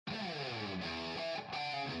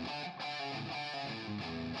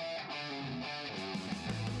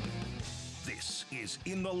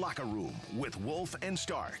is In the Locker Room with Wolf and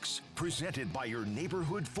Starks, presented by your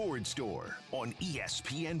neighborhood Ford store on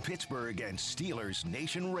ESPN Pittsburgh and Steelers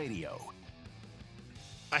Nation Radio.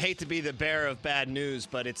 I hate to be the bearer of bad news,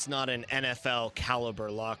 but it's not an NFL caliber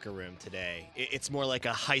locker room today. It's more like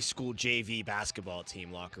a high school JV basketball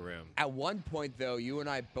team locker room. At one point, though, you and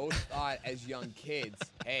I both thought as young kids,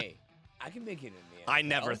 hey, I can make it in the NFL. I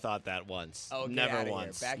never thought that once. Oh, get never outta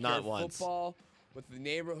once. Here. Backyard Not once. Football with the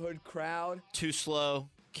neighborhood crowd. Too slow,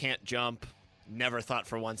 can't jump. Never thought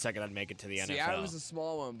for 1 second I'd make it to the NFL. See, I was a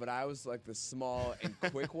small one, but I was like the small and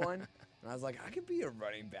quick one. And I was like, I could be a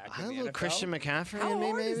running back in the NFL. Christian McCaffrey How in me,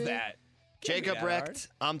 hard maybe? is that? Jacob Recht,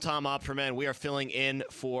 I'm Tom Opperman. We are filling in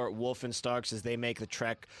for Wolf and Starks as they make the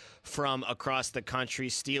trek from across the country.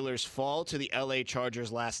 Steelers fall to the LA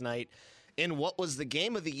Chargers last night in what was the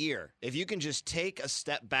game of the year. If you can just take a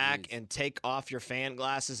step back and take off your fan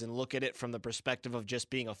glasses and look at it from the perspective of just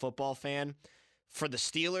being a football fan, for the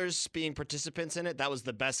Steelers being participants in it, that was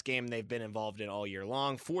the best game they've been involved in all year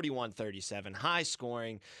long. 41-37, high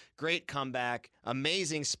scoring, great comeback,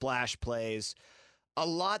 amazing splash plays. A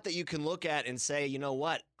lot that you can look at and say, you know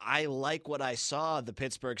what, I like what I saw the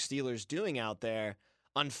Pittsburgh Steelers doing out there.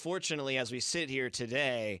 Unfortunately, as we sit here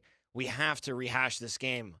today, we have to rehash this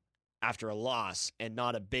game after a loss and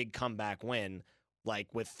not a big comeback win, like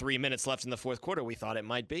with 3 minutes left in the fourth quarter we thought it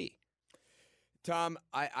might be. Tom,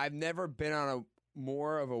 I've never been on a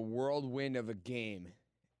more of a whirlwind of a game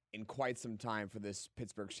in quite some time for this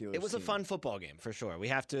Pittsburgh Steelers It was team. a fun football game, for sure. We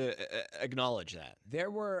have to acknowledge that.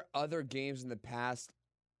 There were other games in the past,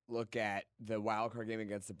 look at the wild card game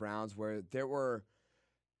against the Browns, where there were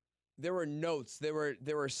notes, there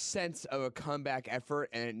were sense of a comeback effort,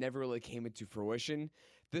 and it never really came into fruition.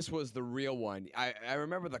 This was the real one. I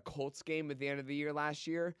remember the Colts game at the end of the year last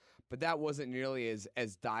year, but that wasn't nearly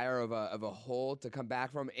as dire of a hole to come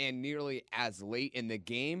back from, and nearly as late in the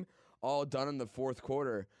game, all done in the fourth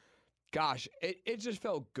quarter. Gosh, it just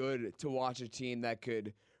felt good to watch a team that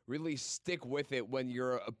could really stick with it when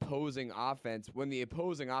the opposing offense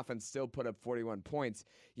still put up 41 points.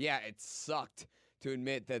 Yeah, it sucked to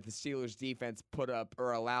admit that the Steelers defense put up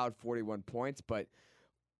or allowed 41 points, but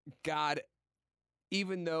God,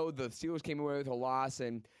 even though the Steelers came away with a loss,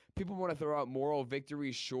 and people want to throw out moral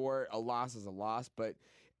victories, sure, a loss is a loss, but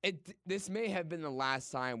this may have been the last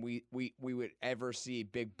time we would ever see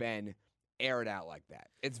Big Ben air it out like that.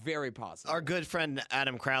 It's very possible. Our good friend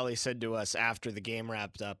Adam Crowley said to us after the game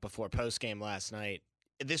wrapped up before postgame last night,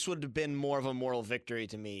 this would have been more of a moral victory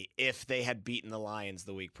to me if they had beaten the Lions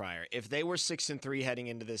the week prior. If they were 6-3 heading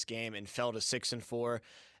into this game and fell to 6-4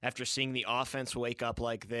 after seeing the offense wake up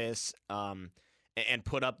like this, and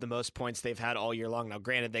put up the most points they've had all year long. Now,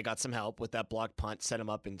 granted, they got some help with that block punt, set them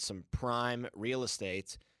up in some prime real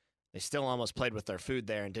estate. They still almost played with their food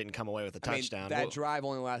there and didn't come away with a touchdown. That drive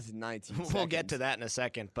only lasted 19 seconds. We'll get to that in a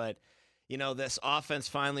second. But, you know, this offense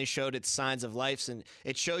finally showed its signs of life, and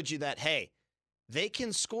it showed you that, hey, they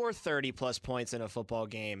can score 30-plus points in a football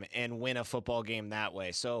game and win a football game that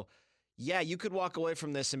way. So, yeah, you could walk away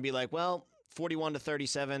from this and be like, well,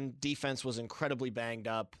 41-37, defense was incredibly banged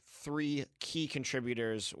up. 3 key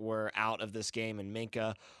contributors were out of this game, and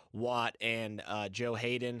Minka, Watt, and Joe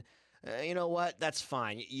Hayden. You know what? That's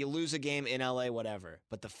fine. You lose a game in LA, whatever.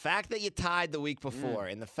 But the fact that you tied the week before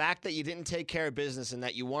and the fact that you didn't take care of business and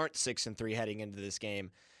that you weren't 6-3 heading into this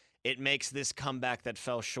game, it makes this comeback that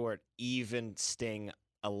fell short even sting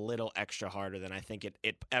a little extra harder than I think it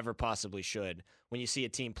ever possibly should when you see a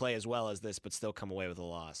team play as well as this but still come away with a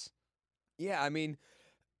loss. Yeah, I mean,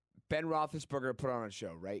 Ben Roethlisberger put on a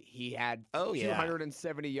show, right? He had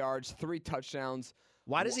 270 yards, 3 touchdowns.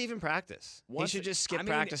 Why does he even practice? He should just skip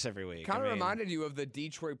practice every week. Kind of reminded you of the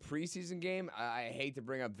Detroit preseason game. I hate to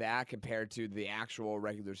bring up that compared to the actual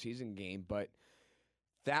regular season game, but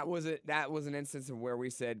that was an instance of where we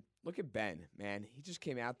said, look at Ben, man. He just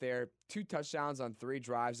came out there, 2 touchdowns on 3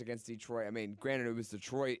 drives against Detroit. I mean, granted, it was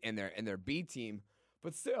Detroit and their B team,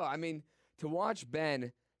 but still, I mean, to watch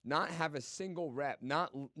Ben not have a single rep,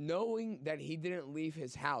 not knowing that he didn't leave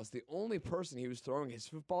his house. The only person he was throwing his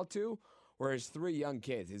football to were his 4 young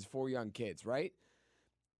kids, right?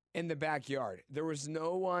 In the backyard. There was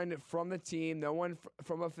no one from the team, no one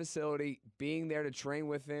from a facility being there to train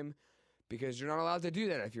with him because you're not allowed to do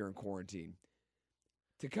that if you're in quarantine.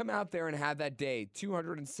 To come out there and have that day,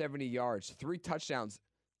 270 yards, 3 touchdowns,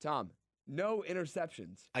 Tom, no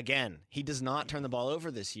interceptions. Again, he does not turn the ball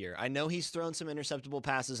over this year. I know he's thrown some interceptable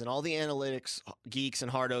passes, and all the analytics geeks and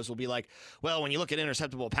hardos will be like, well, when you look at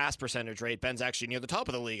interceptable pass percentage rate, Ben's actually near the top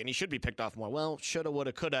of the league, and he should be picked off more. Well, shoulda,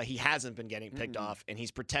 woulda, coulda. He hasn't been getting picked off, and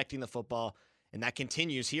he's protecting the football, and that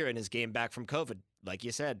continues here in his game back from COVID. Like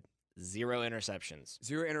you said, 0 interceptions.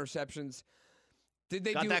 0 interceptions. Did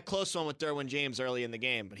they got that close one with Derwin James early in the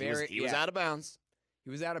game, but he was out of bounds.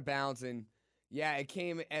 He was out of bounds, and it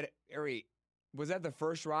came at was that the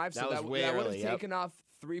first drive? That was way that early. would have taken off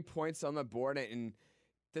 3 points on the board, and it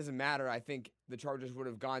doesn't matter. I think the Chargers would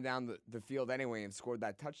have gone down the field anyway and scored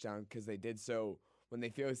that touchdown because they did so when they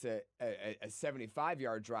faced a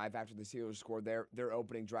 75-yard drive after the Steelers scored their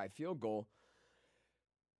opening drive field goal.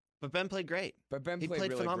 But Ben played great. But Ben played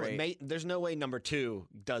really phenomenally. great. There's no way number 2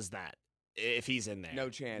 does that if he's in there. No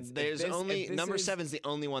chance. There's number 7's the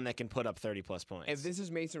only one that can put up 30-plus points. If this is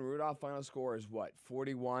Mason Rudolph, final score is what?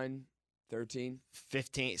 41, 13?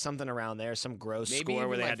 15, something around there. Some gross Maybe score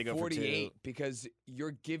where they like had to go 48 for 2. because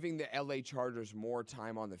you're giving the LA Chargers more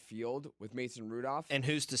time on the field with Mason Rudolph. And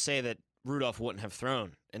who's to say that Rudolph wouldn't have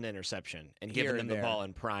thrown an interception and given them the ball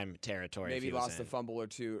in prime territory? Maybe if he lost was a fumble or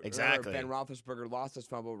two. Exactly. Ben Roethlisberger lost his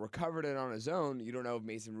fumble, recovered it on his own. You don't know if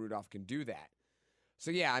Mason Rudolph can do that. So,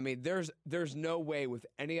 yeah, I mean, there's no way with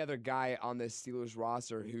any other guy on this Steelers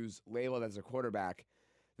roster who's labeled as a quarterback,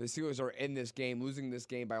 the Steelers are in this game, losing this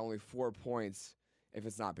game by only 4 points if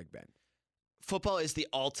it's not Big Ben. Football is the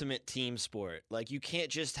ultimate team sport. Like, you can't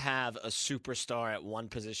just have a superstar at one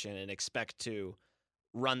position and expect to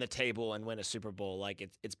run the table and win a Super Bowl. Like,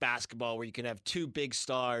 it's basketball where you can have 2 big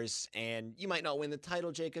stars and you might not win the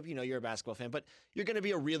title, Jacob. You know, you're a basketball fan, but you're going to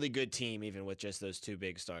be a really good team even with just those 2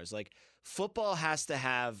 big stars. Like, football has to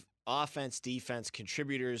have offense, defense,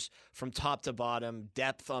 contributors from top to bottom,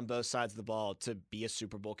 depth on both sides of the ball to be a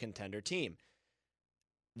Super Bowl contender team.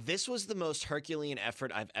 This was the most Herculean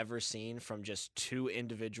effort I've ever seen from just 2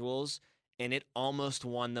 individuals, and it almost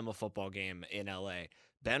won them a football game in LA.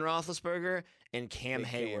 Ben Roethlisberger and Cam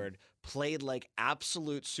Hayward played like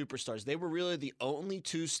absolute superstars. They were really the only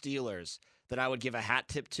 2 Steelers that I would give a hat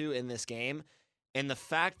tip to in this game. And the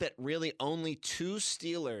fact that really only 2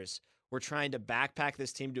 Steelers were trying to backpack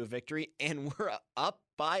this team to a victory and were up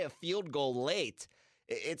by a field goal late.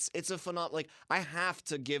 It's a phenomenal. Like, I have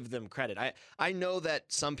to give them credit. I know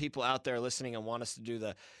that some people out there listening and want us to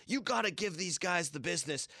do you got to give these guys the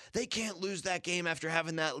business. They can't lose that game after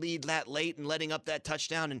having that lead that late and letting up that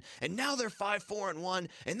touchdown. And now they're 5-4-1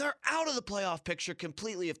 and they're out of the playoff picture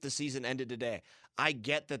completely if the season ended today. I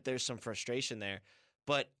get that there's some frustration there,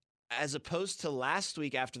 but as opposed to last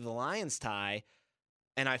week after the Lions tie,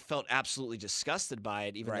 and I felt absolutely disgusted by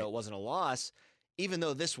it, even though it wasn't a loss. Even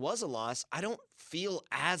though this was a loss, I don't feel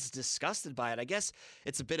as disgusted by it. I guess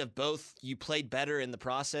it's a bit of both. You played better in the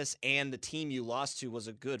process, and the team you lost to was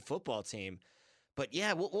a good football team. But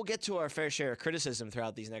yeah, we'll get to our fair share of criticism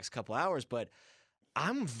throughout these next couple hours, but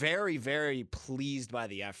I'm very, very pleased by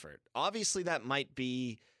the effort. Obviously, that might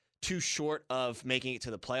be too short of making it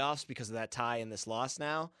to the playoffs because of that tie and this loss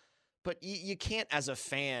now, but you can't, as a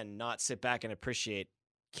fan, not sit back and appreciate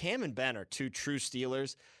Cam and Ben are 2 true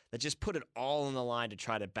Steelers that just put it all on the line to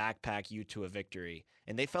try to backpack you to a victory.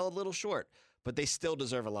 And they fell a little short, but they still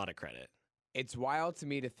deserve a lot of credit. It's wild to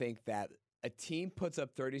me to think that a team puts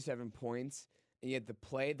up 37 points, and yet the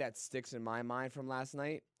play that sticks in my mind from last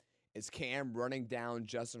night is Cam running down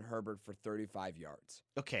Justin Herbert for 35 yards.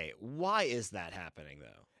 Okay, why is that happening,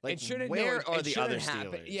 though? Like, it shouldn't. Where are it the other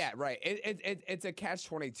Steelers? Yeah, right. It's a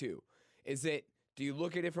catch-22. Is it? Do you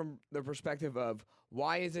look at it from the perspective of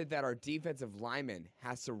why is it that our defensive lineman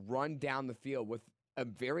has to run down the field with a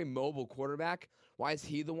very mobile quarterback? Why is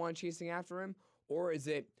he the one chasing after him? Or is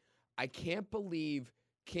it, I can't believe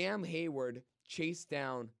Cam Hayward chased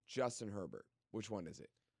down Justin Herbert? Which one is it?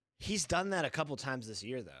 He's done that a couple times this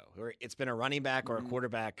year, though, where it's been a running back or a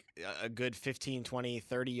quarterback, a good 15, 20,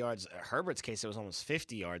 30 yards. Herbert's case, it was almost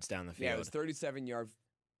 50 yards down the field. Yeah, it was 37-yard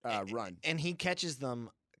run. And he catches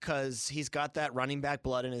them because he's got that running back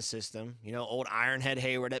blood in his system. You know, old Ironhead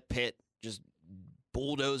Hayward at Pitt, just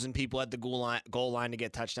bulldozing people at the goal line to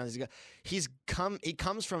get touchdowns. He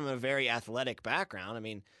comes from a very athletic background. I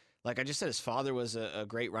mean, like I just said, his father was a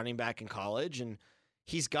great running back in college, and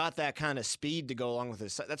he's got that kind of speed to go along with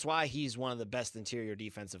his. That's why he's one of the best interior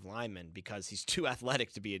defensive linemen, because he's too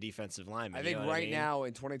athletic to be a defensive lineman. I think now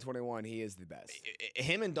in 2021, he is the best.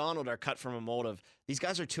 Him and Donald are cut from a mold of these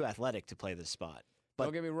guys are too athletic to play this spot. But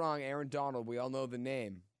don't get me wrong, Aaron Donald, we all know the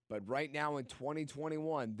name, but right now in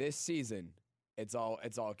 2021, this season, it's all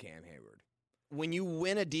Cam Hayward. When you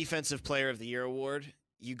win a Defensive Player of the Year award,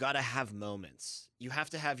 you got to have moments. You have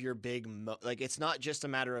to have your big it's not just a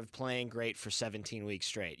matter of playing great for 17 weeks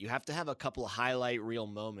straight. You have to have a couple of highlight reel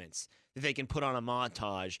moments that they can put on a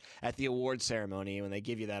montage at the award ceremony when they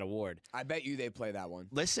give you that award. I bet you they play that one.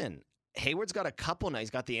 Listen, Hayward's got a couple now. He's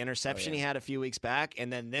got the interception he had a few weeks back,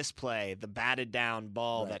 and then this play, the batted down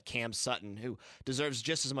ball that Cam Sutton, who deserves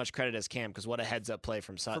just as much credit as Cam, because what a heads-up play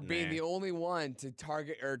from Sutton for being the only one to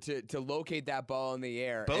target or to locate that ball in the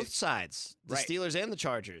air. Both sides, the Steelers and the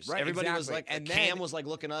Chargers. Right, Everybody was like, and Cam was like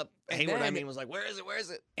looking up. Hayward, was like, where is it? Where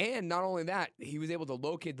is it? And not only that, he was able to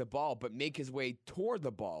locate the ball, but make his way toward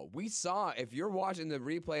the ball. We saw, if you're watching the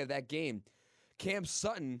replay of that game, Cam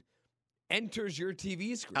Sutton enters your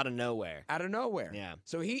TV screen. Out of nowhere. Yeah.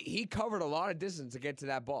 So he covered a lot of distance to get to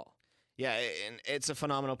that ball. Yeah, and it's a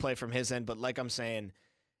phenomenal play from his end, but like I'm saying,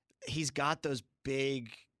 he's got those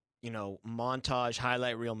big, montage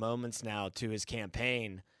highlight reel moments now to his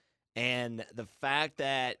campaign. And the fact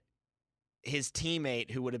that his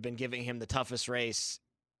teammate, who would have been giving him the toughest race,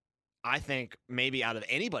 I think maybe out of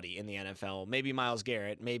anybody in the NFL, maybe Myles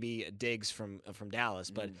Garrett, maybe Diggs from Dallas,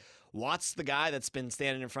 but Watt's the guy that's been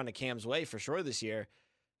standing in front of Cam's way for sure this year.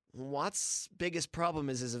 Watt's biggest problem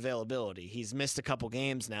is his availability. He's missed a couple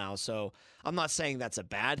games now, so I'm not saying that's a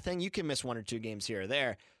bad thing. You can miss 1 or 2 games here or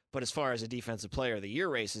there, but as far as a defensive player of the year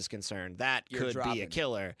race is concerned, that could be a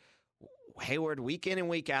killer. Hayward, week in and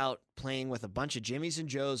week out, playing with a bunch of Jimmies and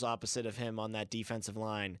Joes opposite of him on that defensive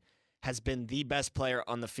line, has been the best player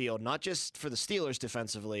on the field, not just for the Steelers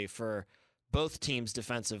defensively, for both teams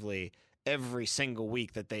defensively, every single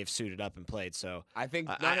week that they've suited up and played. So I think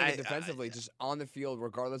not only defensively, just on the field,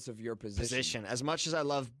 regardless of your position. As much as I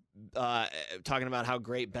love talking about how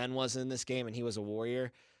great Ben was in this game and he was a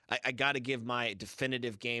warrior, I got to give my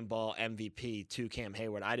definitive game ball MVP to Cam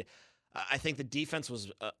Hayward. I think the defense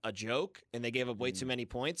was a joke, and they gave up way too many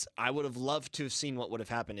points. I would have loved to have seen what would have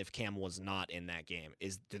happened if Cam was not in that game.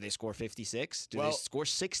 Do they score 56? Do they score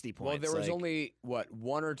 60 points? Well, there was only,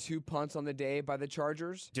 1 or 2 punts on the day by the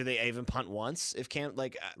Chargers? Do they even punt once if Cam,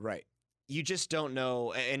 right. You just don't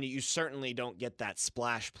know, and you certainly don't get that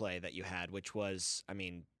splash play that you had, which was,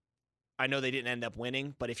 I know they didn't end up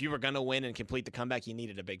winning, but if you were going to win and complete the comeback, you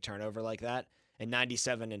needed a big turnover like that. And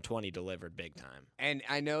 97 and 20 delivered big time. And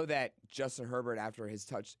I know that Justin Herbert, after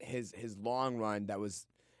his long run that was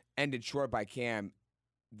ended short by Cam,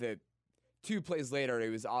 the 2 plays later, it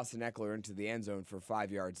was Austin Eckler into the end zone for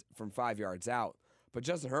 5 yards out. But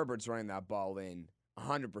Justin Herbert's running that ball in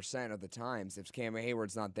 100% of the times if Cam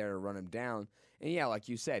Hayward's not there to run him down. And yeah, like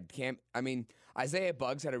you said, Isaiah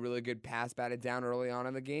Buggs had a really good pass batted down early on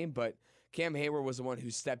in the game, but Cam Hayward was the one who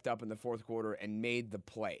stepped up in the fourth quarter and made the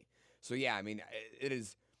play. So, yeah, it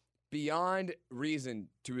is beyond reason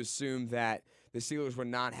to assume that the Steelers would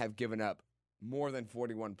not have given up more than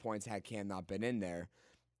 41 points had Cam not been in there.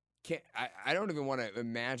 I don't even want to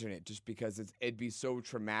imagine it just because it'd be so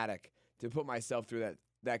traumatic to put myself through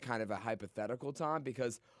that kind of a hypothetical, Tom,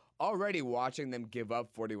 because already watching them give up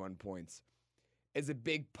 41 points is a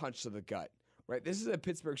big punch to the gut, right? This is a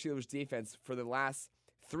Pittsburgh Steelers defense for the last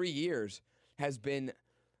 3 years has been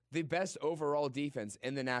the best overall defense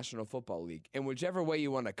in the National Football League. And whichever way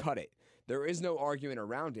you want to cut it, there is no argument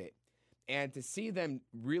around it. And to see them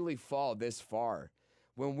really fall this far,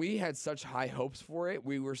 when we had such high hopes for it,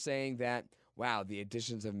 we were saying that, wow, the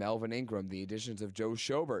additions of Melvin Ingram, the additions of Joe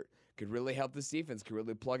Schobert could really help this defense, could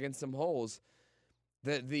really plug in some holes.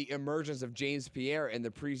 The emergence of James Pierre in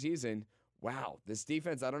the preseason, wow, this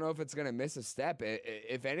defense, I don't know if it's going to miss a step.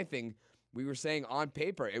 If anything, we were saying on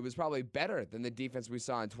paper it was probably better than the defense we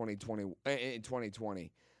saw in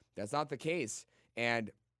 2020. That's not the case. And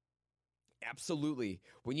absolutely,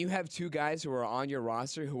 when you have 2 guys who are on your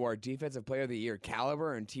roster who are Defensive Player of the Year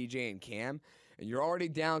caliber and TJ and Cam, and you're already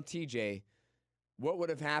down TJ, what would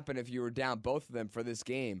have happened if you were down both of them for this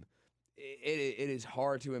game? It is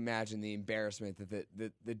hard to imagine the embarrassment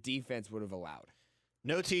that the defense would have allowed.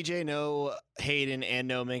 No TJ, no Hayden, and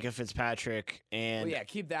no Minkah Fitzpatrick. And well, yeah,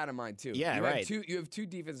 keep that in mind, too. Yeah, right. You have 2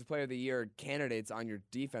 Defensive Player of the Year candidates on your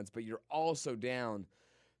defense, but you're also down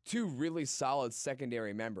 2 really solid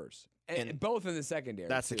secondary members. And both in the secondary.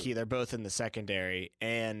 That's the key. They're both in the secondary.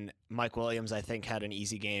 And Mike Williams, I think, had an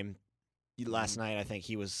easy game last night. I think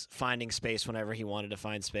he was finding space whenever he wanted to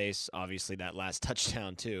find space. Obviously, that last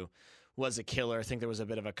touchdown, too, was a killer. I think there was a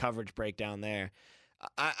bit of a coverage breakdown there.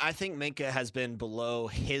 I think Minkah has been below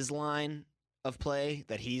his line of play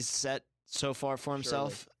that he's set so far for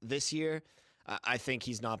himself this year. I think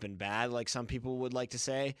he's not been bad like some people would like to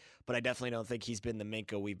say, but I definitely don't think he's been the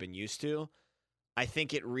Minkah we've been used to. I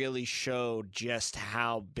think it really showed just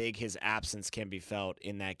how big his absence can be felt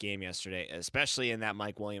in that game yesterday, especially in that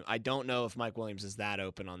Mike Williams. I don't know if Mike Williams is that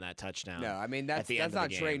open on that touchdown. No, that's not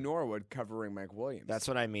Trey Norwood covering Mike Williams. That's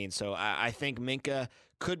what I mean. So I think Minkah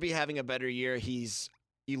could be having a better year. He's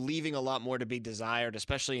leaving a lot more to be desired,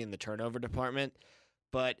 especially in the turnover department.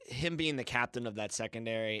 but him being the captain of that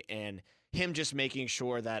secondary and him just making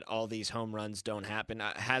sure that all these home runs don't happen.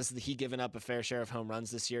 Has he given up a fair share of home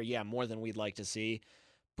runs this year? Yeah, more than we'd like to see.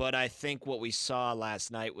 But I think what we saw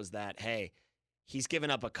last night was that, hey, he's given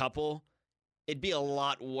up a couple. It'd be a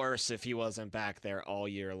lot worse if he wasn't back there all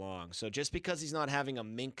year long. So just because he's not having a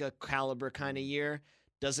Minkah caliber kind of year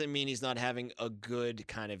doesn't mean he's not having a good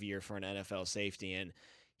kind of year for an NFL safety. And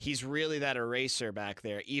he's really that eraser back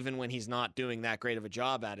there, even when he's not doing that great of a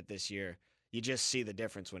job at it this year. You just see the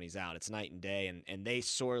difference when he's out. It's night and day, and they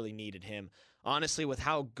sorely needed him. Honestly, with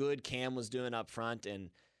how good Cam was doing up front, and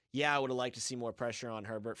yeah, I would have liked to see more pressure on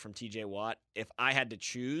Herbert from TJ Watt. If I had to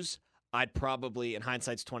choose, I'd probably, in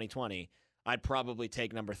hindsight's 2020, I'd probably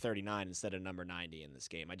take number 39 instead of number 90 in this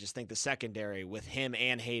game. I just think the secondary with him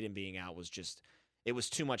and Hayden being out was just, it was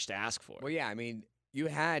too much to ask for. Well, yeah, I mean, you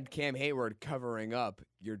had Cam Hayward covering up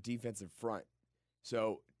your defensive front.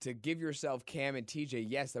 So to give yourself Cam and TJ,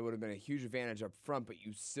 yes, that would have been a huge advantage up front, but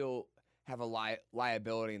you still have a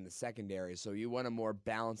liability in the secondary. So you want a more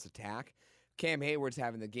balanced attack. Cam Hayward's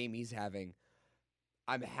having the game he's having.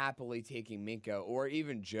 I'm happily taking Minkah or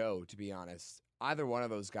even Joe, to be honest. Either one of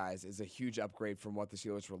those guys is a huge upgrade from what the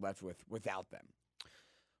Steelers were left with without them.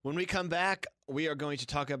 When we come back, we are going to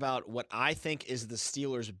talk about what I think is the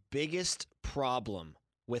Steelers' biggest problem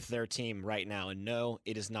with their team right now. And no,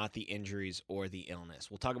 it is not the injuries or the illness.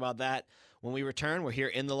 We'll talk about that when we return. We're here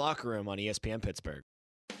in the locker room on ESPN Pittsburgh.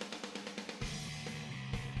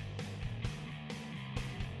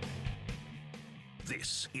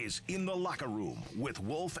 This is In the Locker Room with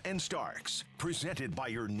Wolf and Starks, presented by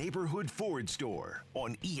your neighborhood Ford store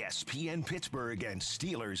on ESPN Pittsburgh and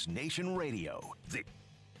Steelers Nation Radio.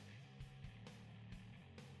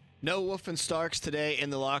 No Wolf and Starks today in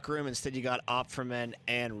the locker room. Instead, you got Opferman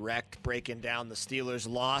and Rec breaking down the Steelers'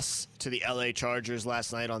 loss to the LA Chargers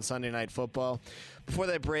last night on Sunday Night Football. Before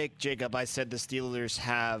they break, Jacob, I said the Steelers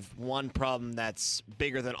have one problem that's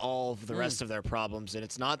bigger than all of the rest of their problems, and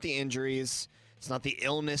it's not the injuries. It's not the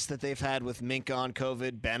illness that they've had with Minkah on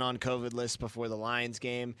COVID, Ben on COVID list before the Lions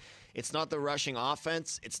game. It's not the rushing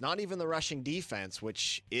offense. It's not even the rushing defense,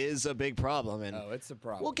 which is a big problem. And it's a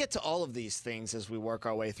problem. We'll get to all of these things as we work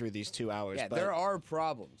our way through these 2 hours. Yeah, there are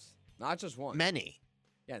problems. Not just one. Many.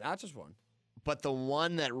 Yeah, not just one. But the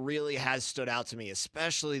one that really has stood out to me,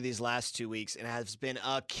 especially these last 2 weeks, and has been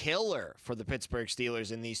a killer for the Pittsburgh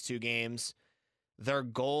Steelers in these two games, their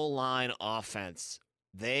goal line offense.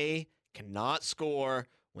 They cannot score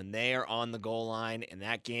when they are on the goal line, and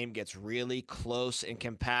that game gets really close and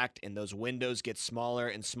compact, and those windows get smaller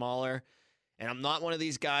and smaller. And I'm not one of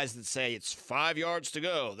these guys that say it's 5 yards to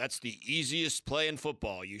go. That's the easiest play in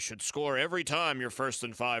football. You should score every time you're 1st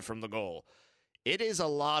and 5 from the goal. It is a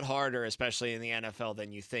lot harder, especially in the NFL,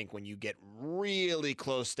 than you think when you get really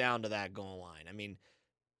close down to that goal line. I mean,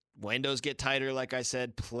 windows get tighter, like I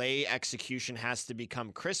said. Play execution has to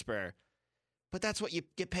become crisper. But that's what you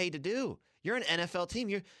get paid to do. You're an NFL team.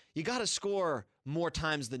 You got to score more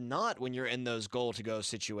times than not when you're in those goal-to-go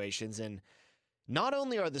situations. And not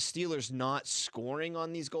only are the Steelers not scoring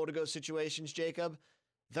on these goal-to-go situations, Jacob,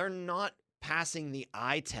 they're not passing the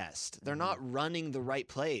eye test. They're not running the right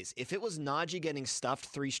plays. If it was Najee getting stuffed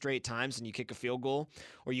 3 straight times and you kick a field goal,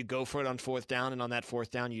 or you go for it on 4th down and on that 4th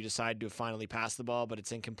down you decide to finally pass the ball but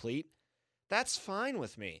it's incomplete, that's fine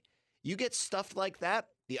with me. You get stuffed like that,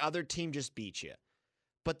 the other team just beats you.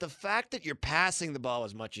 But the fact that you're passing the ball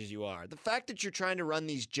as much as you are, the fact that you're trying to run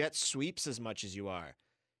these jet sweeps as much as you are,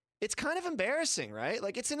 it's kind of embarrassing, right?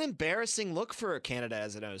 Like, it's an embarrassing look for Canada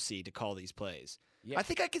as an OC to call these plays. Yeah. I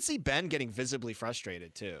think I could see Ben getting visibly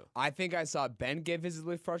frustrated, too. I think I saw Ben get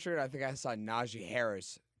visibly frustrated. I think I saw Najee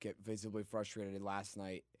Harris get visibly frustrated last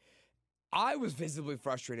night. I was visibly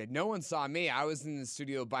frustrated. No one saw me. I was in the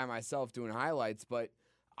studio by myself doing highlights, but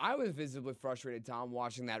I was visibly frustrated, Tom,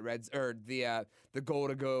 watching that the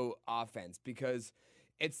goal-to-go offense, because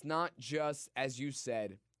it's not just, as you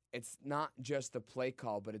said, it's not just the play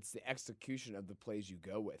call, but it's the execution of the plays you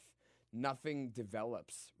go with. Nothing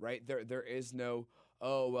develops, right? There is no,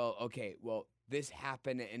 this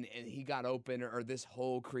happened and he got open, or this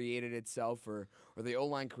hole created itself, or the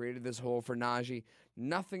O-line created this hole for Najee.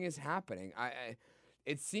 Nothing is happening.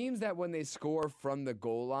 It seems that when they score from the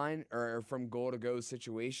goal line or from goal-to-go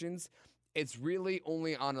situations, it's really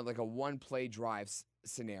only on a one-play drive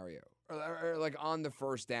scenario or like on the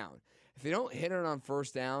 1st down. If they don't hit it on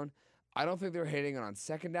 1st down, I don't think they're hitting it on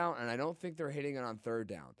 2nd down, and I don't think they're hitting it on 3rd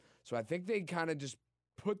down. So I think they kind of just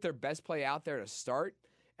put their best play out there to start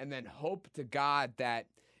and then hope to God that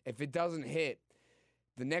if it doesn't hit,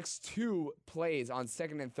 the next 2 plays on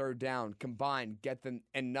 2nd and 3rd down combined get them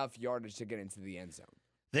enough yardage to get into the end zone.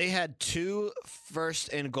 They had 2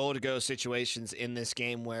 first and goal to go situations in this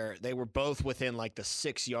game where they were both within like the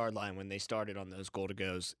 6-yard line when they started on those goal to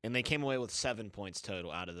goes, and they came away with 7 points total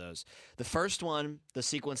out of those. The first one, the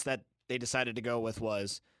sequence that they decided to go with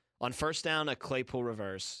was on first down, a Claypool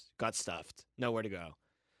reverse, got stuffed, nowhere to go.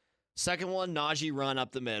 Second one, Najee run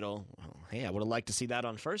up the middle. Well, hey, I would have liked to see that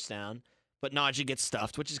on first down, but Najee gets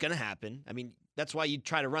stuffed, which is going to happen. I mean, that's why you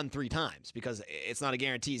try to run 3 times, because it's not a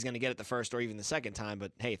guarantee he's going to get it the first or even the second time,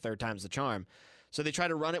 but hey, third time's the charm. So they try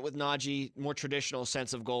to run it with Najee, more traditional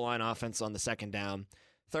sense of goal line offense on the second down.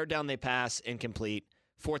 Third down, they pass, incomplete.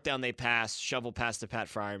 Fourth down, they pass, shovel pass to Pat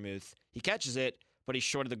Freiermuth. He catches it, but he's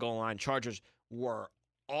short of the goal line. Chargers were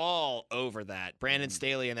all over that. Brandon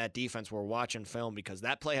Staley and that defense were watching film because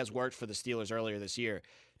that play has worked for the Steelers earlier this year.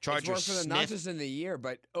 Chargers it's worked for them not just in the year,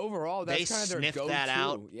 but overall, that's kind of their go-to. They sniffed that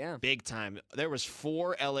out big time. There was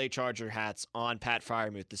 4 LA Charger hats on Pat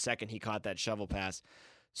Freiermuth the second he caught that shovel pass.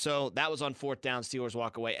 So that was on fourth down. Steelers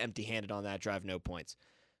walk away empty-handed on that drive, no points.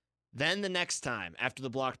 Then the next time, after the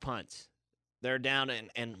blocked punt, they're down,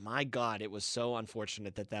 and my God, it was so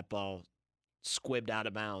unfortunate that ball squibbed out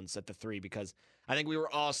of bounds at the 3, because I think we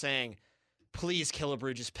were all saying, please,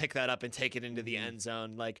 Killebrew, just pick that up and take it into the end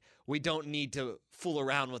zone. Like, we don't need to fool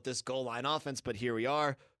around with this goal line offense, but here we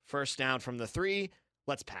are. First down from the 3.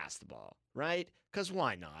 Let's pass the ball, right? Because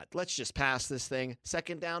why not? Let's just pass this thing.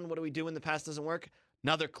 Second down, what do we do when the pass doesn't work?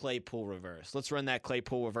 Another Claypool reverse. Let's run that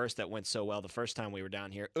Claypool reverse that went so well the first time we were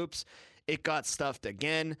down here. Oops, it got stuffed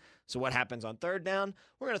again. So what happens on third down?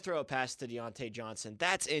 We're going to throw a pass to Deontay Johnson.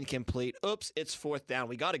 That's incomplete. Oops, it's fourth down.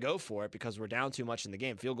 We got to go for it because we're down too much in the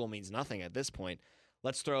game. Field goal means nothing at this point.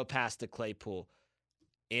 Let's throw a pass to Claypool.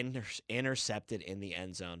 Intercepted in the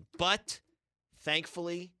end zone. But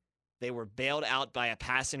thankfully, they were bailed out by a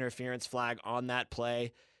pass interference flag on that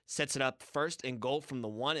play. Sets it up first and goal from the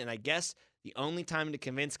 1, and I guess the only time to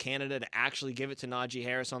convince Canada to actually give it to Najee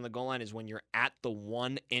Harris on the goal line is when you're at the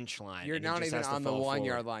 1-inch line. You're not even on the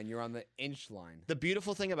 1-yard line. You're on the inch line. The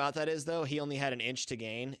beautiful thing about that is, though, he only had an inch to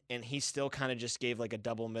gain, and he still kind of just gave like a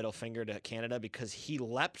double middle finger to Canada because he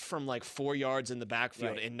leapt from like 4 yards in the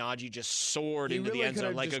backfield, and Najee just soared into the end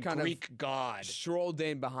zone like a Greek god. Strolled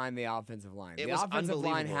in behind the offensive line. The offensive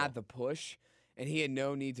line had the push. And he had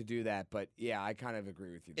no need to do that, but yeah, I kind of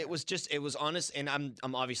agree with you there. It was honest, and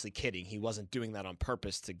I'm obviously kidding. He wasn't doing that on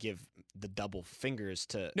purpose to give the double fingers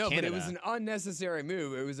to Canada. But it was an unnecessary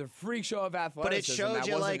move. It was a freak show of athleticism. But it showed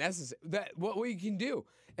you wasn't necessary. What you can do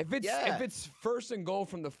if it's first and goal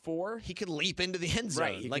from the 4, he could leap into the end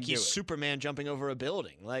zone like he's Superman jumping over a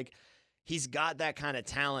building. Like he's got that kind of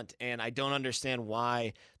talent, and I don't understand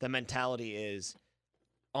why the mentality is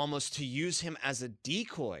almost to use him as a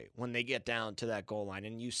decoy when they get down to that goal line.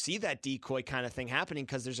 And you see that decoy kind of thing happening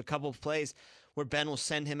because there's a couple of plays where Ben will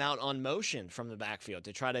send him out on motion from the backfield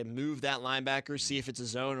to try to move that linebacker, see if it's a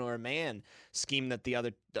zone or a man scheme that the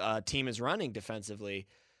other team is running defensively.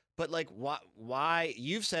 But like, why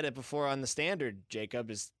you've said it before on the standard, Jacob,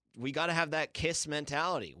 is we got to have that KISS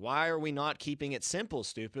mentality. Why are we not keeping it simple,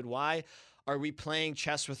 stupid? Why are we playing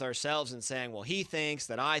chess with ourselves and saying, well, he thinks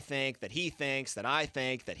that I think that he thinks that I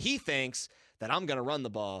think that he thinks that I'm going to run the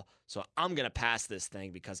ball, so I'm going to pass this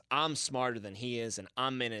thing because I'm smarter than he is and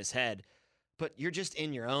I'm in his head. But you're just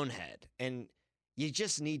in your own head, and you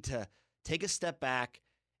just need to take a step back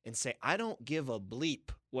and say, I don't give a bleep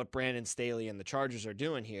what Brandon Staley and the Chargers are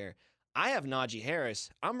doing here. I have Najee Harris.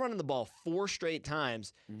 I'm running the ball 4 straight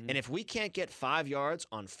times, and if we can't get 5 yards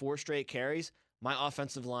on 4 straight carries, my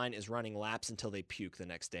offensive line is running laps until they puke the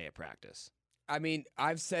next day at practice. I mean,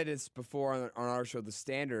 I've said this before on our show, The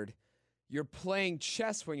Standard. You're playing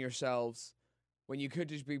chess when you could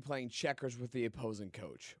just be playing checkers with the opposing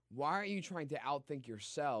coach. Why are you trying to outthink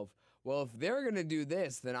yourself? Well, if they're going to do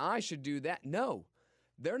this, then I should do that. No,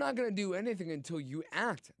 they're not going to do anything until you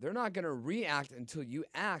act. They're not going to react until you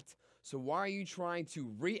act. So why are you trying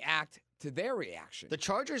to react to their reaction? The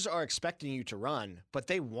Chargers are expecting you to run, but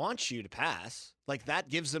they want you to pass. Like, that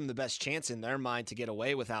gives them the best chance in their mind to get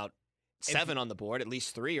away without 7 on the board, at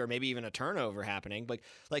least 3, or maybe even a turnover happening.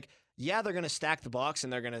 Like, yeah, they're going to stack the box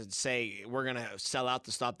and they're going to say, we're going to sell out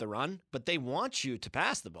to stop the run, but they want you to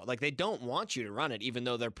pass the ball. Like, they don't want you to run it, even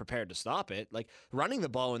though they're prepared to stop it. Like, running the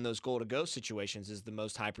ball in those goal-to-go situations is the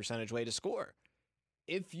most high-percentage way to score.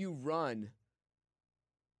 If you run,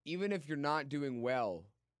 even if you're not doing well,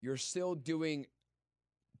 you're still doing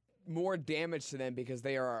more damage to them because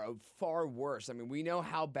they are far worse. I mean, we know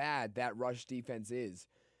how bad that rush defense is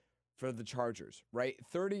for the Chargers, right?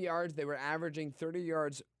 30 yards, they were averaging 30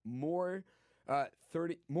 yards more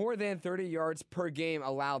than 30 yards per game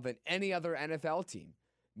allowed than any other NFL team,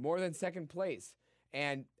 more than second place.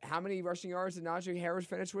 And how many rushing yards did Najee Harris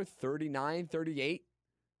finish with? 39, 38?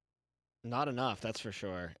 Not enough, that's for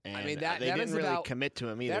sure. And I mean, they didn't really commit to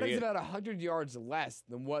him either. That is about 100 yards less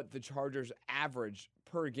than what the Chargers averaged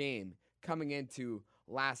per game coming into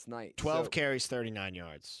last night. 12 carries, 39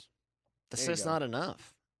 yards. That's just not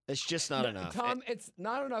enough. It's just not enough. Tom, it's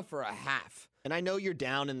not enough for a half. And I know you're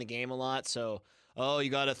down in the game a lot, so, you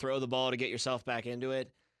got to throw the ball to get yourself back into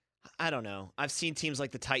it. I don't know. I've seen teams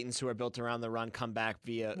like the Titans who are built around the run come back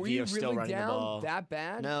via still running the ball. That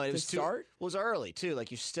bad? No, it was start. It was early too.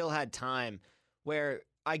 Like you still had time. Where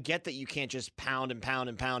I get that you can't just pound and pound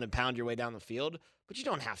and pound and pound your way down the field, but you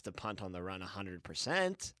don't have to punt on the run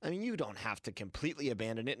 100%. I mean, you don't have to completely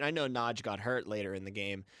abandon it. And I know Najee got hurt later in the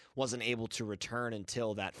game, wasn't able to return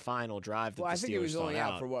until that final drive. That I think he was only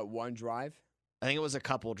out for one drive. I think it was a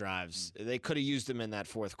couple drives. They could have used him in that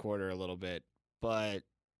fourth quarter a little bit, but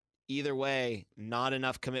either way, not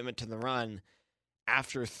enough commitment to the run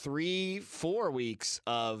after 3-4 weeks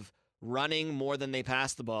of running more than they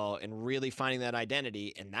passed the ball and really finding that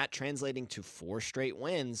identity, and that translating to 4 straight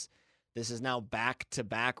wins. This is now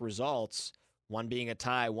back-to-back results, one being a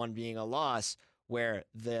tie, one being a loss, where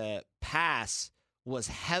the pass was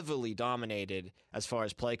heavily dominated as far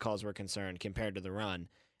as play calls were concerned compared to the run.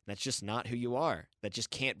 That's just not who you are. That just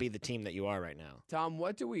can't be the team that you are right now. Tom,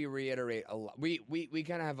 what do we reiterate a lot? We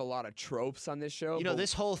kind of have a lot of tropes on this show. You know,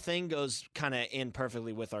 this whole thing goes kind of in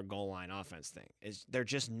perfectly with our goal line offense thing. Is they're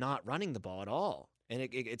just not running the ball at all. And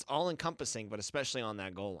it's all encompassing, but especially on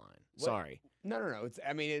that goal line. Sorry. No.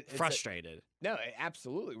 It's frustrated.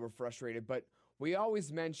 Absolutely. We're frustrated. But we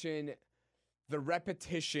always mention the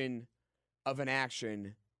repetition of an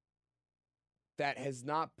action that has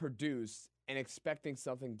not produced and expecting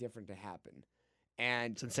something different to happen.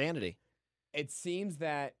 And it's insanity. It seems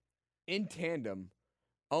that in tandem,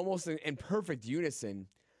 almost in perfect unison,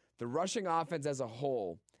 the rushing offense as a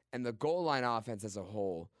whole and the goal line offense as a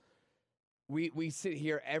whole, we sit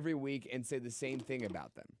here every week and say the same thing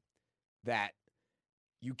about them. That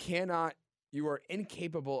you are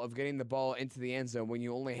incapable of getting the ball into the end zone when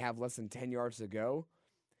you only have less than 10 yards to go.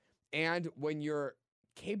 And when you're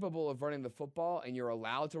capable of running the football and you're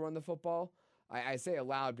allowed to run the football, I say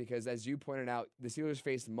allowed because, as you pointed out, the Steelers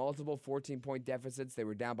faced multiple 14-point deficits. They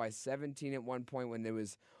were down by 17 at one point when there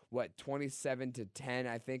was, 27-10,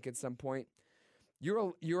 I think, at some point.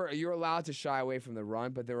 You're allowed to shy away from the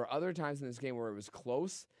run, but there were other times in this game where it was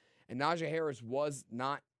close, and Najee Harris was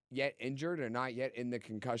not yet injured or not yet in the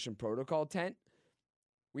concussion protocol tent,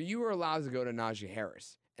 where you were allowed to go to Najee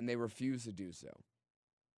Harris, and they refused to do so.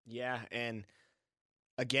 Yeah, and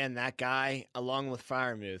again, that guy, along with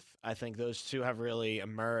Freiermuth, I think those two have really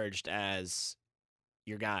emerged as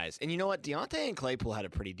your guys. And you know what? Deontay and Claypool had a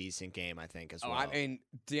pretty decent game, I think, as well. I mean,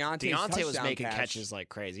 Deontay was making catches like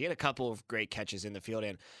crazy. He had a couple of great catches in the field,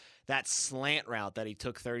 and that slant route that he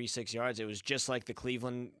took 36 yards, it was just like the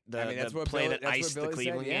Cleveland, the play that iced the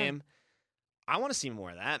Cleveland game. I want to see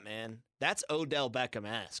more of that, man. That's Odell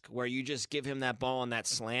Beckham-esque, where you just give him that ball on that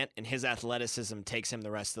slant, and his athleticism takes him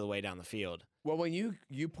the rest of the way down the field. Well, when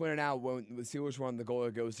you pointed out when the Steelers were on the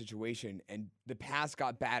goal-to-go situation and the pass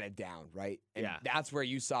got batted down, right? And that's where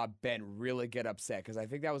you saw Ben really get upset because I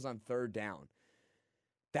think that was on third down.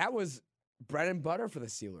 That was bread and butter for the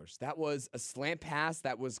Steelers. That was a slant pass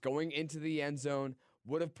that was going into the end zone,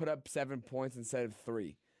 would have put up 7 points instead of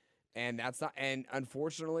 3. And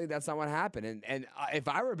unfortunately, that's not what happened. And if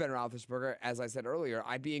I were Ben Roethlisberger, as I said earlier,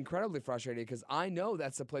 I'd be incredibly frustrated because I know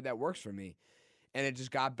that's the play that works for me. And it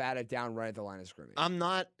just got batted down right at the line of scrimmage. I'm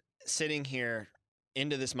not sitting here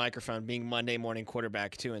into this microphone being Monday morning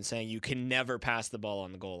quarterback too and saying you can never pass the ball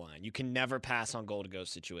on the goal line. You can never pass on goal-to-go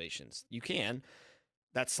situations. You can.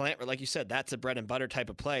 That slant, like you said, that's a bread and butter type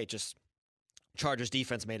of play. Just Chargers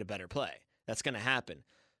defense made a better play. That's going to happen.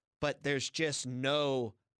 But there's just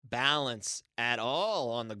no balance at all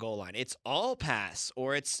on the goal line. It's all pass,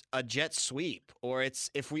 or it's a jet sweep, or it's,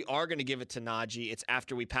 if we are going to give it to Najee, it's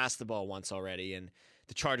after we passed the ball once already, and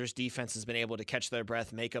the Chargers defense has been able to catch their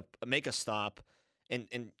breath, make a stop,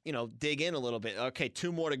 and dig in a little bit. Okay,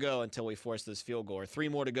 2 more to go until we force this field goal, or 3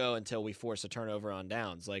 more to go until we force a turnover on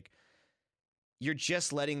downs. Like, you're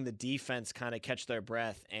just letting the defense kind of catch their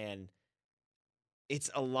breath, and it's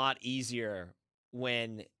a lot easier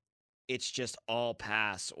when it's just all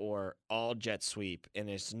pass or all jet sweep, and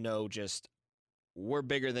it's no just, we're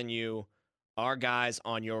bigger than you, our guys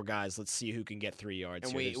on your guys, let's see who can get 3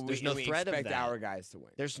 yards. And there's no threat of that. Expect our guys to win.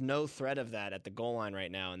 There's no threat of that at the goal line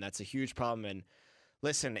right now, and that's a huge problem. And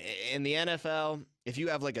listen, in the NFL, if you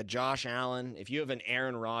have like a Josh Allen, if you have an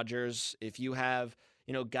Aaron Rodgers, if you have,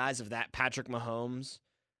 guys of that, Patrick Mahomes,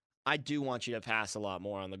 I do want you to pass a lot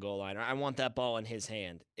more on the goal line. I want that ball in his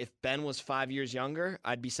hand. If Ben was 5 years younger,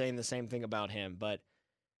 I'd be saying the same thing about him. But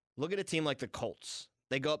look at a team like the Colts.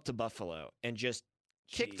 They go up to Buffalo and just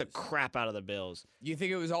kick the crap out of the Bills. You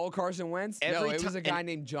think it was all Carson Wentz? No, it was a guy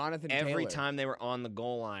named Jonathan Taylor. Every time they were on the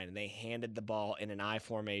goal line, they handed the ball in an I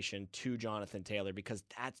formation to Jonathan Taylor because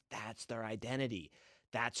that's their identity.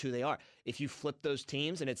 That's who they are. If you flip those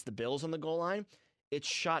teams and it's the Bills on the goal line, it's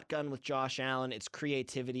shotgun with Josh Allen, it's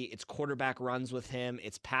creativity, it's quarterback runs with him,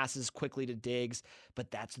 it's passes quickly to Diggs,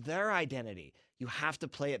 but that's their identity. You have to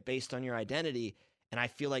play it based on your identity, and I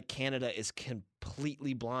feel like Canada is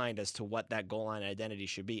completely blind as to what that goal line identity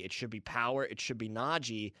should be. It should be power, it should be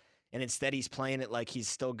Najee, and instead he's playing it like he's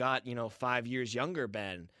still got, 5 years younger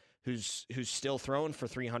Ben, who's still throwing for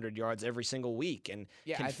 300 yards every single week and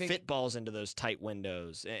can fit balls into those tight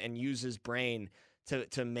windows and use his brain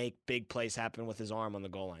to make big plays happen with his arm on the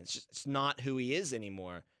goal line. It's not who he is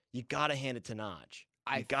anymore. You got to hand it to Naj.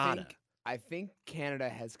 I think Canada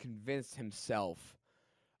has convinced himself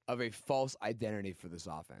of a false identity for this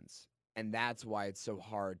offense. And that's why it's so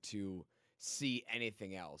hard to see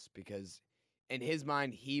anything else, because in his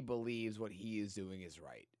mind, he believes what he is doing is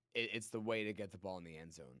right. It's the way to get the ball in the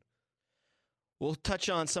end zone. We'll touch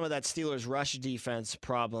on some of that Steelers rush defense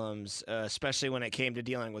problems, especially when it came to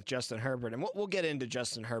dealing with Justin Herbert. And we'll get into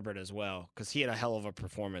Justin Herbert as well, because he had a hell of a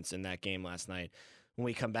performance in that game last night when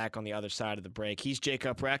we come back on the other side of the break. He's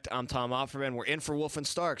Jacob Recht. I'm Tom Opperman. We're in for Wolf and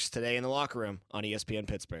Starks today in the locker room on ESPN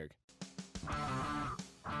Pittsburgh.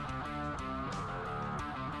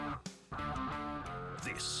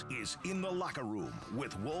 This is In the Locker Room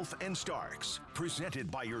with Wolf and Starks,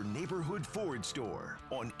 presented by your neighborhood Ford store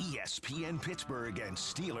on ESPN Pittsburgh and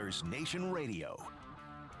Steelers Nation Radio.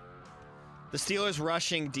 The Steelers'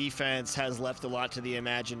 rushing defense has left a lot to the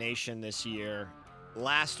imagination this year.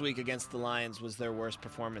 Last week against the Lions was their worst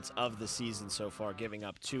performance of the season so far, giving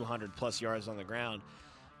up 200-plus yards on the ground.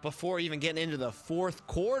 Before even getting into the fourth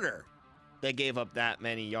quarter, they gave up that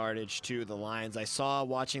many yardage to the Lions. I saw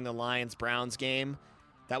watching the Lions-Browns game,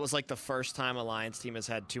 that was like the first time a Lions team has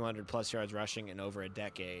had 200-plus yards rushing in over a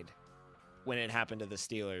decade when it happened to the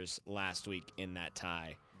Steelers last week in that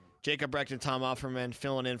tie. Jacob Recht and Tom Opperman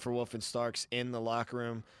filling in for Wolf and Starks in the locker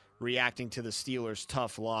room, reacting to the Steelers'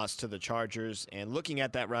 tough loss to the Chargers and looking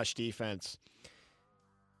at that rush defense.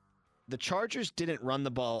 The Chargers didn't run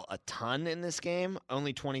the ball a ton in this game,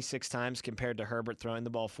 only 26 times compared to Herbert throwing the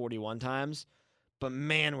ball 41 times. But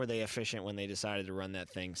man, were they efficient when they decided to run that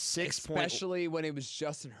thing. Especially when it was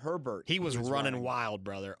Justin Herbert. He was running wild,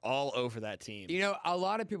 brother, all over that team. A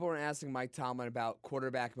lot of people were asking Mike Tomlin about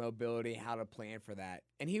quarterback mobility, how to plan for that.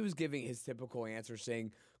 And he was giving his typical answer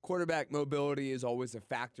saying, quarterback mobility is always a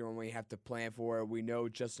factor when we have to plan for it. We know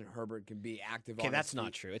Justin Herbert can be active on his feet. Okay, that's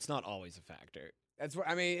not true. It's not always a factor. That's what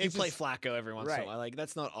I mean. You play Flacco every once in a while. Like,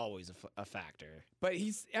 that's not always a factor. But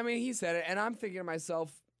he said it, and I'm thinking to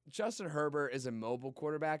myself, Justin Herbert is a mobile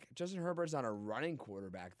quarterback. Justin Herbert's not a running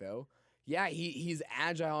quarterback, though. Yeah, he's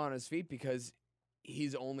agile on his feet because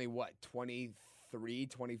he's only, 23,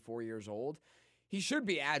 24 years old? He should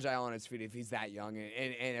be agile on his feet if he's that young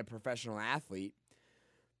and a professional athlete.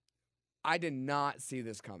 I did not see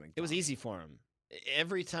this coming. It was easy for him.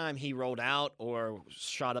 Every time he rolled out or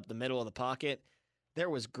shot up the middle of the pocket, there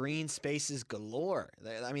was green spaces galore.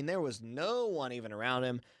 I mean, there was no one even around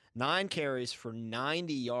him. 9 carries for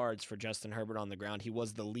 90 yards for Justin Herbert on the ground. He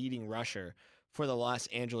was the leading rusher for the Los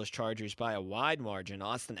Angeles Chargers by a wide margin.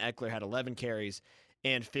 Austin Eckler had 11 carries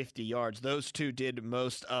and 50 yards. Those two did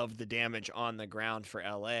most of the damage on the ground for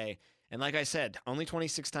LA. And like I said, only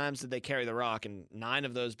 26 times did they carry the rock, and 9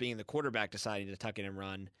 of those being the quarterback deciding to tuck it and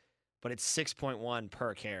run. But it's 6.1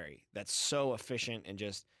 per carry. That's so efficient, and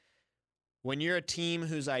just when you're a team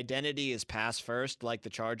whose identity is pass first, like the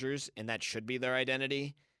Chargers, and that should be their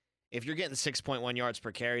identity, if you're getting 6.1 yards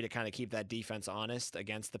per carry to kind of keep that defense honest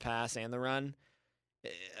against the pass and the run,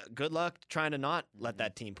 good luck trying to not let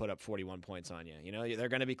that team put up 41 points on you. They're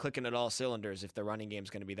going to be clicking at all cylinders if the running game's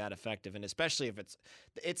going to be that effective. And especially if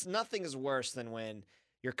it's nothing is worse than when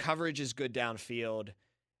your coverage is good downfield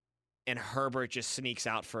and Herbert just sneaks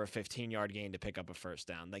out for a 15-yard gain to pick up a first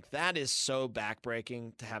down. Like, that is so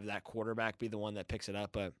backbreaking to have that quarterback be the one that picks it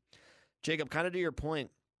up. But Jacob, kind of to your point,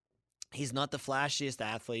 he's not the flashiest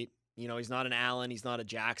athlete. He's not an Allen. He's not a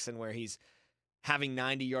Jackson where he's having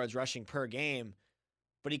 90 yards rushing per game.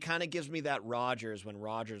 But he kind of gives me that Rodgers when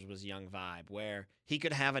Rodgers was young vibe, where he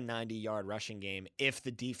could have a 90-yard rushing game if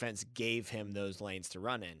the defense gave him those lanes to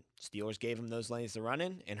run in. Steelers gave him those lanes to run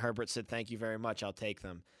in, and Herbert said, thank you very much, I'll take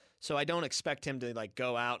them. So I don't expect him to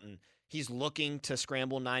go out and he's looking to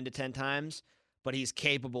scramble 9 to 10 times, but he's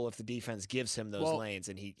capable if the defense gives him those lanes,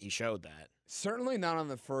 and he showed that. Certainly not on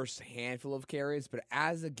the first handful of carries, but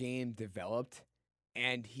as the game developed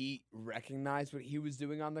and he recognized what he was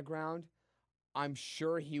doing on the ground, I'm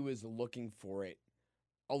sure he was looking for it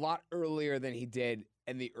a lot earlier than he did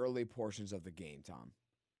in the early portions of the game, Tom.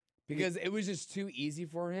 Because it was just too easy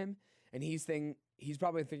for him, and he's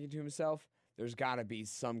probably thinking to himself, there's got to be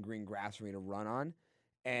some green grass for me to run on.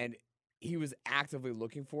 And he was actively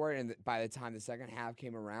looking for it, and by the time the second half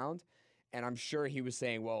came around, and I'm sure he was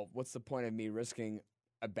saying, well, what's the point of me risking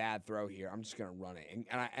a bad throw here? I'm just going to run it,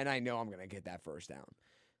 and I know I'm going to get that first down.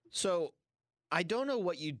 So I don't know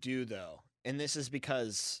what you do, though, and this is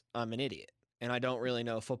because I'm an idiot, and I don't really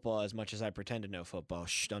know football as much as I pretend to know football.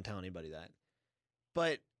 Shh, don't tell anybody that.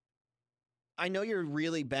 But I know you're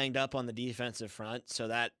really banged up on the defensive front, so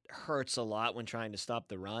that hurts a lot when trying to stop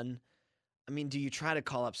the run. I mean, do you try to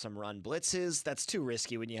call up some run blitzes? That's too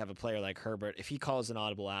risky when you have a player like Herbert. If he calls an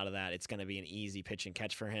audible out of that, it's going to be an easy pitch and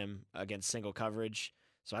catch for him against single coverage.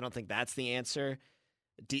 So I don't think that's the answer.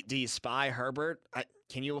 Do you spy Herbert?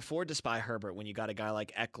 Can you afford to spy Herbert when you got a guy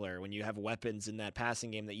like Eckler, when you have weapons in that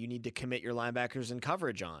passing game that you need to commit your linebackers and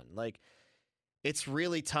coverage on? Like, it's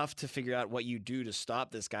really tough to figure out what you do to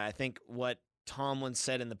stop this guy. I think what Tomlin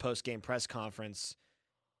said in the post-game press conference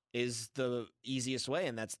is the easiest way,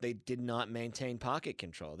 and that's they did not maintain pocket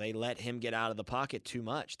control. They let him get out of the pocket too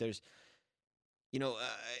much. There's,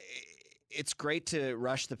 it's great to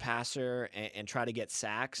rush the passer and try to get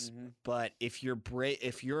sacks, but if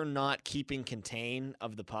you're not keeping contain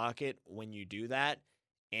of the pocket when you do that,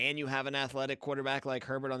 and you have an athletic quarterback like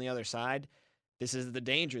Herbert on the other side, this is the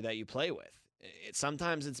danger that you play with.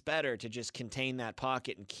 Sometimes it's better to just contain that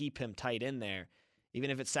pocket and keep him tight in there. Even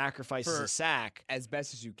if it sacrifices a sack. As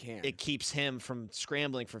best as you can. It keeps him from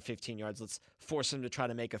scrambling for 15 yards. Let's force him to try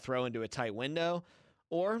to make a throw into a tight window.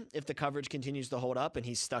 Or if the coverage continues to hold up and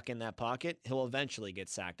he's stuck in that pocket, he'll eventually get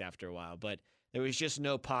sacked after a while. But there was just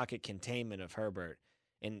no pocket containment of Herbert.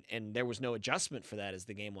 And there was no adjustment for that as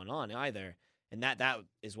the game went on either. And that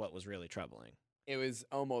is what was really troubling. It was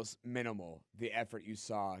almost minimal, the effort you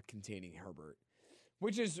saw containing Herbert.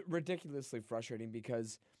 Which is ridiculously frustrating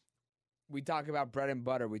because we talk about bread and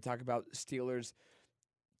butter. We talk about Steelers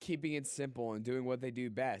keeping it simple and doing what they do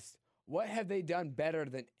best. What have they done better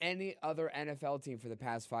than any other NFL team for the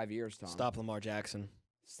past 5 years, Tom? Stop Lamar Jackson.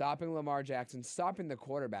 Stopping Lamar Jackson, stopping the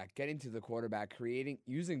quarterback, getting to the quarterback,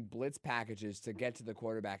 using blitz packages to get to the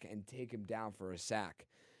quarterback and take him down for a sack.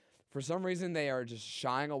 For some reason, they are just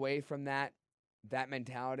shying away from that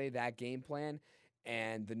mentality, that game plan,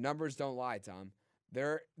 and the numbers don't lie, Tom.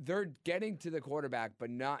 They're getting to the quarterback, but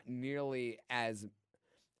not nearly as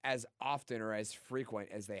often or as frequent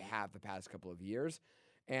as they have the past couple of years.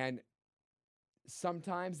 And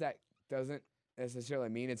sometimes that doesn't necessarily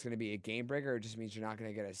mean it's going to be a game breaker. It just means you're not going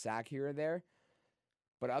to get a sack here or there.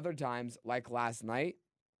 But other times, like last night,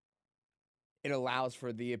 it allows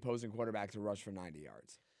for the opposing quarterback to rush for 90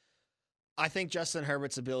 yards. I think Justin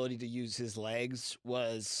Herbert's ability to use his legs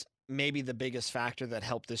was maybe the biggest factor that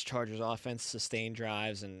helped this Chargers offense sustain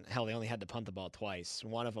drives, and hell, they only had to punt the ball twice.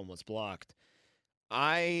 One of them was blocked.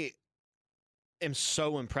 I am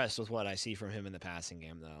so impressed with what I see from him in the passing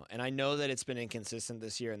game, though. And I know that it's been inconsistent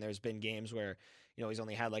this year, and there's been games where, he's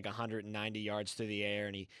only had like 190 yards through the air,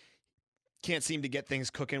 and he can't seem to get things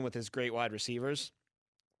cooking with his great wide receivers.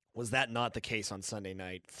 Was that not the case on Sunday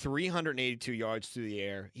night? 382 yards through the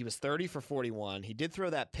air. He was 30 for 41. He did throw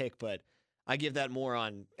that pick, but I give that more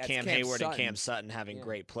on Cam Hayward and Cam Sutton having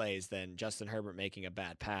great plays than Justin Herbert making a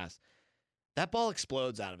bad pass. That ball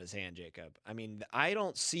explodes out of his hand, Jacob. I mean, I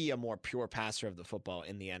don't see a more pure passer of the football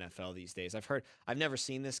in the NFL these days. I've never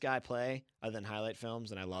seen this guy play other than highlight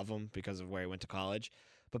films, and I love him because of where he went to college.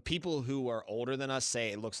 But people who are older than us say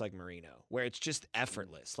it looks like Marino, where it's just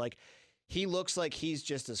effortless. Like, he looks like he's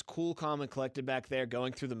just as cool, calm, and collected back there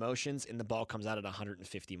going through the motions, and the ball comes out at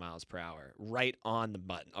 150 miles per hour. Right on the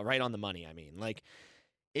button, right on the money, I mean. Like,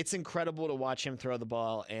 it's incredible to watch him throw the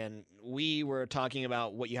ball, and we were talking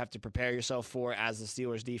about what you have to prepare yourself for as the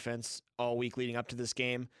Steelers defense all week leading up to this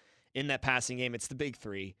game. In that passing game, it's the big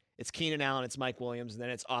three. It's Keenan Allen, it's Mike Williams, and then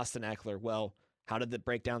it's Austin Eckler. Well, how did that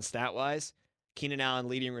break down stat-wise? Keenan Allen,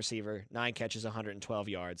 leading receiver, 9 catches, 112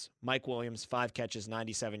 yards. Mike Williams, 5 catches,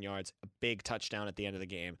 97 yards, a big touchdown at the end of the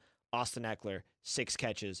game. Austin Eckler, 6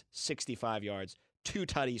 catches, 65 yards, 2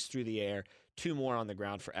 tutties through the air, 2 more on the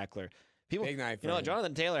ground for Eckler. Big night for him.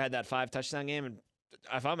 Jonathan Taylor had that 5-touchdown game, and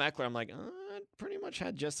if I'm Eckler, I'm like, I pretty much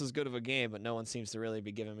had just as good of a game, but no one seems to really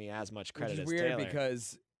be giving me as much credit as Taylor. Which is weird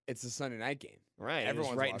because it's a Sunday night game. Right,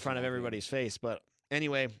 everyone's right in front of everybody's face, but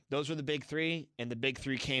Anyway, those were the big three, and the big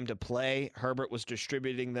three came to play. Herbert was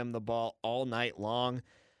distributing them the ball all night long.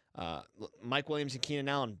 Mike Williams and Keenan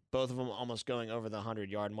Allen, both of them almost going over the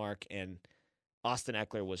 100-yard mark, and Austin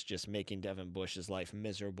Eckler was just making Devin Bush's life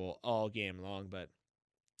miserable all game long. But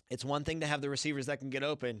it's one thing to have the receivers that can get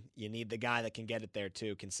open. You need the guy that can get it there,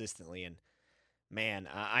 too, consistently. And, man,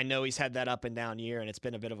 I know he's had that up and down year, and it's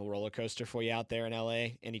been a bit of a roller coaster for you out there in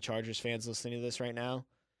L.A. Any Chargers fans listening to this right now?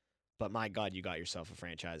 But, my God, you got yourself a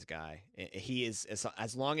franchise guy. He is,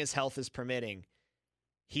 as long as health is permitting,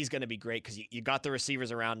 he's going to be great because you got the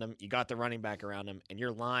receivers around him, you got the running back around him, and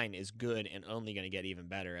your line is good and only going to get even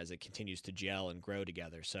better as it continues to gel and grow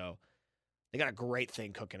together. So they got a great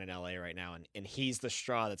thing cooking in L.A. right now, and he's the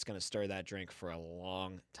straw that's going to stir that drink for a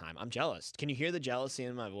long time. I'm jealous. Can you hear the jealousy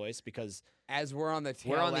in my voice? Because as we're on the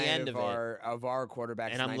end of our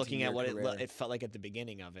quarterback, and I'm looking at what it felt like at the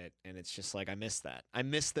beginning of it, and it's just like I miss that. I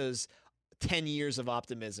miss those 10 years of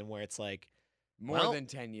optimism where it's like, more than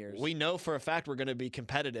 10 years. We know for a fact we're going to be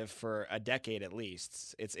competitive for a decade at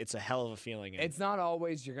least. It's a hell of a feeling. It's not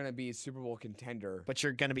always you're going to be a Super Bowl contender. But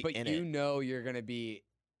you're going to be in it. But you know you're going to be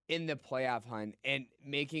in the playoff hunt and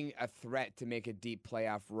making a threat to make a deep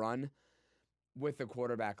playoff run with a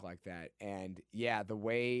quarterback like that. And, yeah, the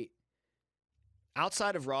way...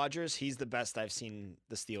 Outside of Rodgers, he's the best I've seen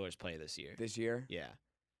the Steelers play this year. This year? Yeah.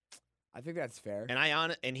 I think that's fair.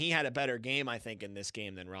 And he had a better game, I think, in this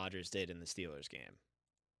game than Rodgers did in the Steelers game.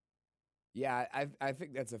 Yeah, I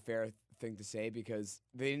think that's a fair thing to say because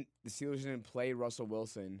the Steelers didn't play Russell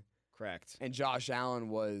Wilson. Correct. And Josh Allen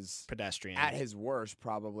was pedestrian at his worst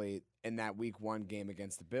probably in that Week 1 game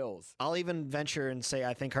against the Bills. I'll even venture and say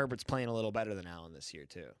I think Herbert's playing a little better than Allen this year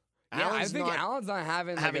too. Yeah, I think Allen's not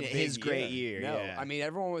having a his great year. No, yeah. I mean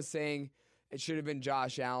everyone was saying it should have been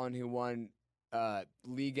Josh Allen who won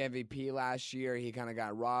league MVP last year. He kind of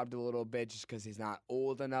got robbed a little bit just because he's not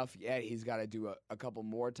old enough yet. He's got to do a couple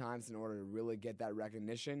more times in order to really get that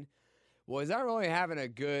recognition. Well, he's not really having a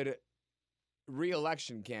good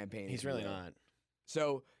re-election campaign. He's really not.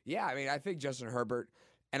 So, yeah, I mean, I think Justin Herbert,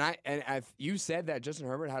 you said that Justin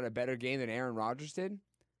Herbert had a better game than Aaron Rodgers did.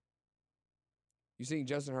 You think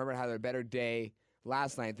Justin Herbert had a better day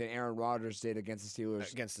last night than Aaron Rodgers did against the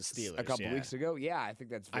Steelers. A couple weeks ago. Yeah, I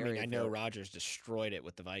think that's very I know Rodgers destroyed it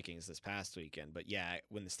with the Vikings this past weekend, but yeah,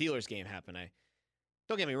 when the Steelers game happened,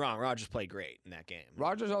 don't get me wrong, Rodgers played great in that game.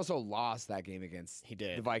 Rodgers also lost that game against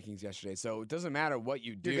the Vikings yesterday, so it doesn't matter what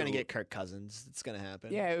you do. You're going to get Kirk Cousins. It's going to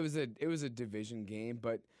happen. Yeah, it was a division game,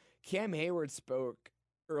 but Cam Hayward spoke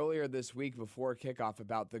earlier this week before kickoff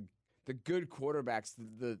about the good quarterbacks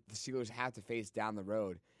the Steelers have to face down the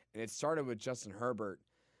road. And it started with Justin Herbert.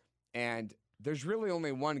 And there's really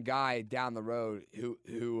only one guy down the road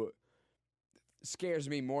who scares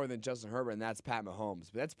me more than Justin Herbert, and that's Pat Mahomes.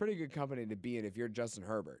 But that's pretty good company to be in if you're Justin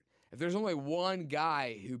Herbert. If there's only one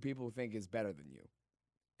guy who people think is better than you,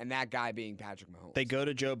 and that guy being Patrick Mahomes. They go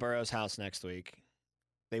to Joe Burrow's house next week.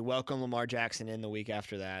 They welcome Lamar Jackson in the week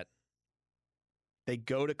after that. They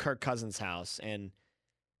go to Kirk Cousins' house, and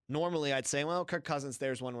normally I'd say, well, Kirk Cousins,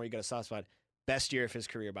 there's one where you got a soft spot. Best year of his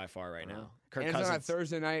career by far right now. Kirk Cousins. On a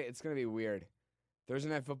Thursday night, it's going to be weird. Thursday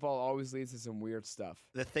night football always leads to some weird stuff.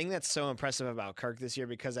 The thing that's so impressive about Kirk this year,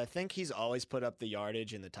 because I think he's always put up the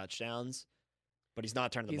yardage and the touchdowns, but he's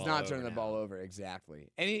not turning the ball over. He's not turning the ball over,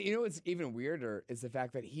 exactly. And you know what's even weirder is the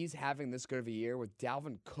fact that he's having this good of a year with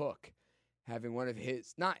Dalvin Cook having one of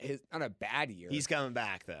his not a bad year. He's coming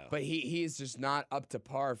back though. But he's just not up to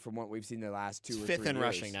par from what we've seen the last 2 or 3 years. Fifth in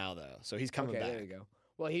rushing now though, so he's coming back. There you go.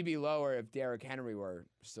 Well, he'd be lower if Derrick Henry were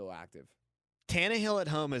still active. Tannehill at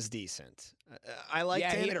home is decent. I like.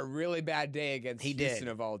 Yeah, he had a really bad day against Houston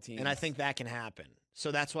of all teams, and I think that can happen.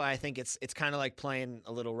 So that's why I think it's kind of like playing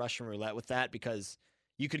a little Russian roulette with that, because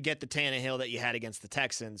you could get the Tannehill that you had against the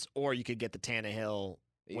Texans, or you could get the Tannehill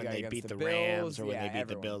when they beat the Rams or when they beat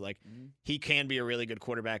the Bills. Like he can be a really good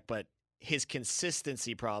quarterback, but his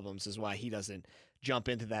consistency problems is why he doesn't jump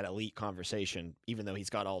into that elite conversation, even though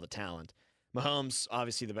he's got all the talent. Mahomes,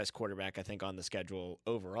 obviously the best quarterback, I think, on the schedule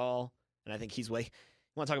overall. And I think you want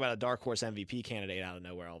to talk about a dark horse MVP candidate out of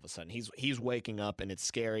nowhere all of a sudden. He's waking up, and it's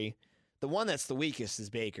scary. The one that's the weakest is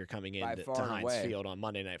Baker coming in to Heinz Field on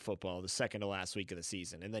Monday Night Football, the second to last week of the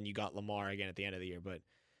season. And then you got Lamar again at the end of the year. But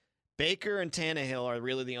Baker and Tannehill are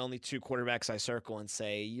really the only two quarterbacks I circle and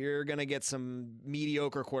say, you're going to get some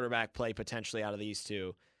mediocre quarterback play potentially out of these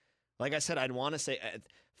two. Like I said, I'd want to say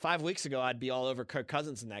 5 weeks ago, I'd be all over Kirk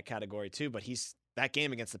Cousins in that category too, but that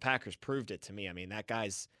game against the Packers proved it to me. I mean, that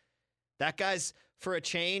guy's for a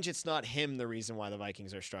change, it's not him the reason why the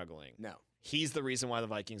Vikings are struggling. No. He's the reason why the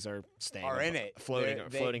Vikings are staying in it,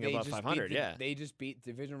 floating above 500. They just beat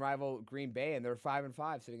division rival Green Bay, and they're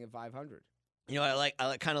 5-5, sitting at 500. You know,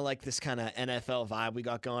 I kind of like this kind of NFL vibe we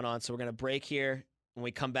got going on. So we're gonna break here. When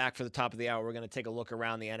we come back for the top of the hour, we're gonna take a look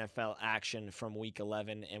around the NFL action from Week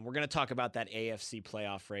 11, and we're gonna talk about that AFC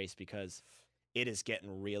playoff race because it is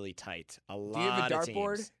getting really tight. Do you have a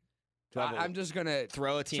dartboard? I'm just gonna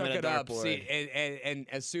throw a team chuck at a it up, dartboard and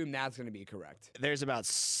assume that's gonna be correct. There's about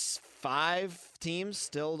 5 teams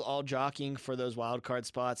still all jockeying for those wild card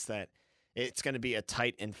spots. That it's going to be a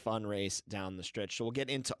tight and fun race down the stretch. So we'll get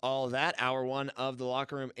into all of that. Hour 1 of the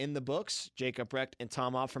Locker Room in the books. Jacob Recht and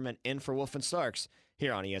Tom Opferman in for Wolf and Starks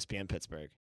here on ESPN Pittsburgh.